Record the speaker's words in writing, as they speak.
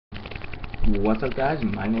What's up, guys?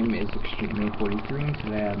 My name is Extreme43, and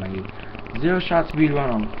today I have my new zero-shot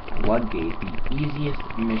speedrun on Floodgate, the easiest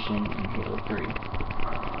mission in Halo 3.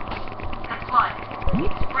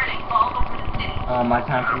 My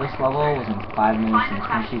time for this level was in 5 minutes and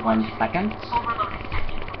 21 seconds.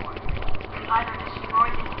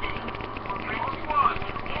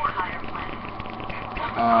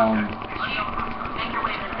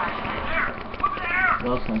 What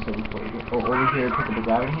else can I say before we go? Oh, over here, pick up a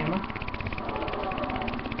gravity hammer.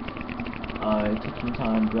 I took some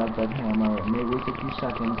time, grabbed that hammer. It may waste a few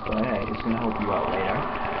seconds, but hey, it's gonna help you out later.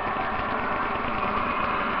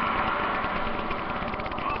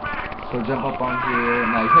 So jump up on here.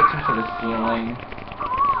 Now you hit some sort of ceiling.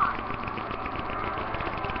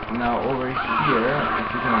 Now over here, if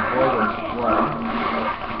you can avoid those floods,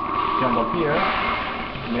 jump up here.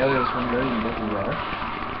 Melee this window, you can go through there.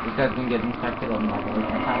 This guy's gonna get infected, I'm not gonna waste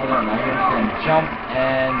my time with it. Now here's gonna jump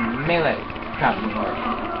and melee. Crap, didn't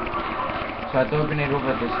work. So I throw a grenade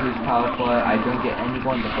over at this huge power flood. I don't get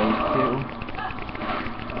anyone but those two.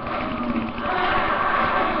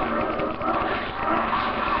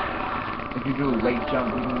 If you do a late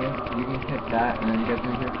jump, you can hit that and then get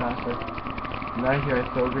through here faster. And right here, I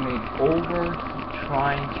throw a grenade over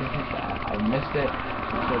trying to hit that. I missed it.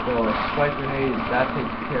 So I throw a spike grenade. That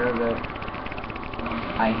takes care of it.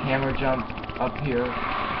 I hammer jump up here.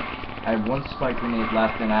 I have one spike grenade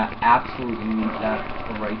left, and I absolutely need that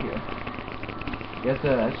right here. You have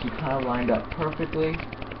to actually kind of lined up perfectly.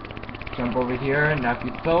 Jump over here. Now if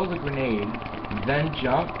you throw the grenade, then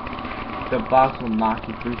jump, the box will knock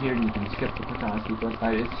you through here, and you can skip the platonic sequence.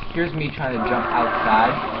 Here's me trying to jump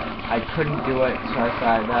outside. I couldn't do it, so I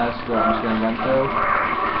decided, screw it, I'm just gonna run through.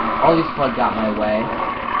 All these floods got my way,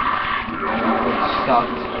 which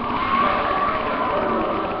sucked.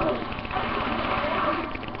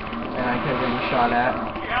 And I kept getting shot at.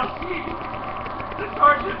 The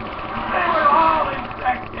sergeant, they were all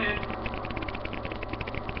infected.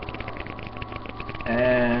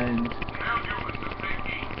 And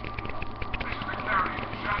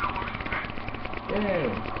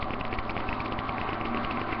yay.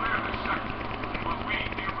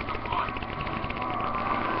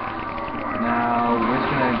 Now we're just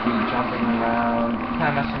gonna be jumping around, kind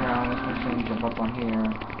of messing around with this mission. Jump up on here,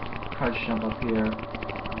 crouch jump up here,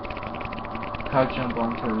 crouch jump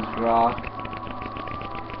onto this rock,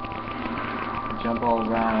 jump all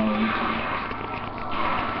around,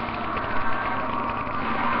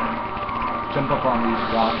 jump up on these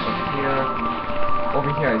rocks up here.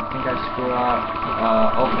 Over here, I think I screwed up.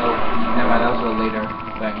 Oh no, never mind, that was a later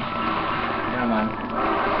thing. Never mind.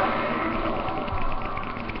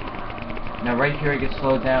 Now right here, I get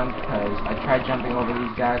slowed down because I tried jumping over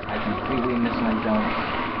these guys. I completely missed my jump.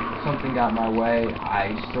 Something got my way.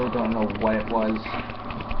 I still don't know what it was.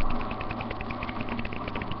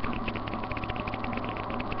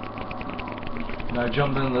 Now I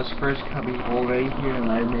jump in this first cubby hole right here,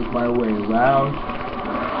 and I make my way around.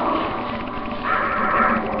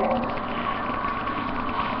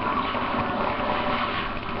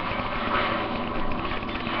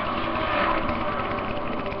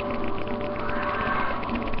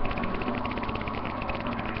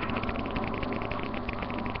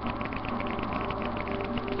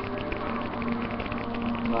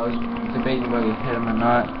 I was debating whether to hit him or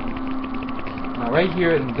not. Now right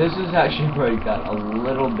here, this is actually where I got a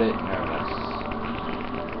little bit nervous.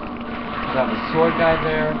 Got the sword guy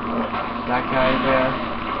there, that guy there.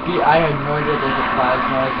 I had no idea there was a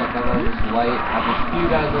plasma, I thought that was light. I have a few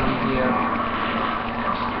guys over here.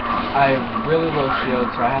 I have really low shield,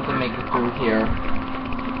 so I have to make it through here.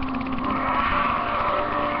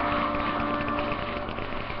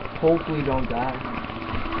 Hopefully don't die.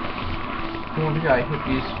 Over here I hit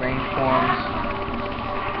these strange forms.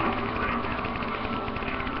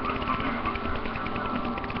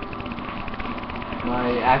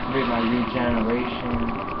 I activate my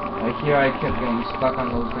regeneration. Like here I kept getting stuck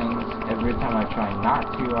on those things. Every time I try not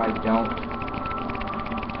to, I don't.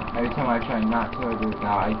 Every time I try not to, I do.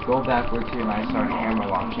 Now I go backwards here and I start hammer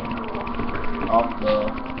launching off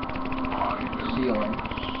the ceiling.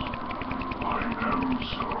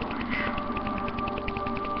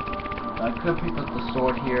 I could pick up the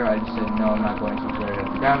sword here. I just said no, I'm not going to get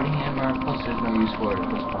the gravity hammer. Plus, there's no use for it at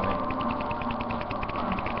this point.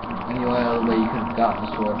 And the only other way you could have gotten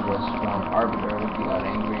the sword was from Arbiter if you got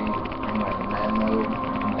angry and went in man mode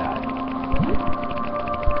and died.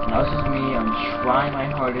 Now this is me. I'm trying my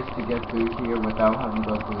hardest to get through here without having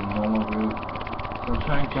to go through the normal route. So I'm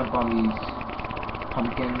trying to jump on these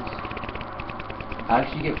pumpkins. I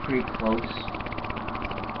actually get pretty close.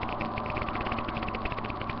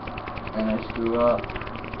 And I screw up.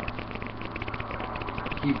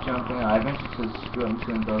 keep jumping. I eventually said, screw it, I'm just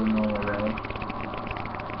gonna go the normal way.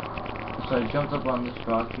 So I jumped up on this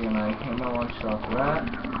rock here and I hammer launched off of that.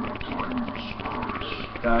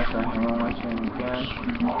 Gosh, I hammer launched him again.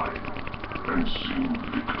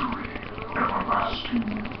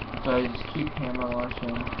 So I just keep hammer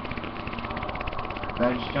launching. Then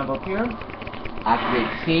I just jump up here,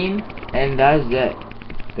 activate scene, and that is it.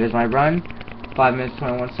 There's my run, 5 minutes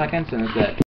 21 seconds, and that's it.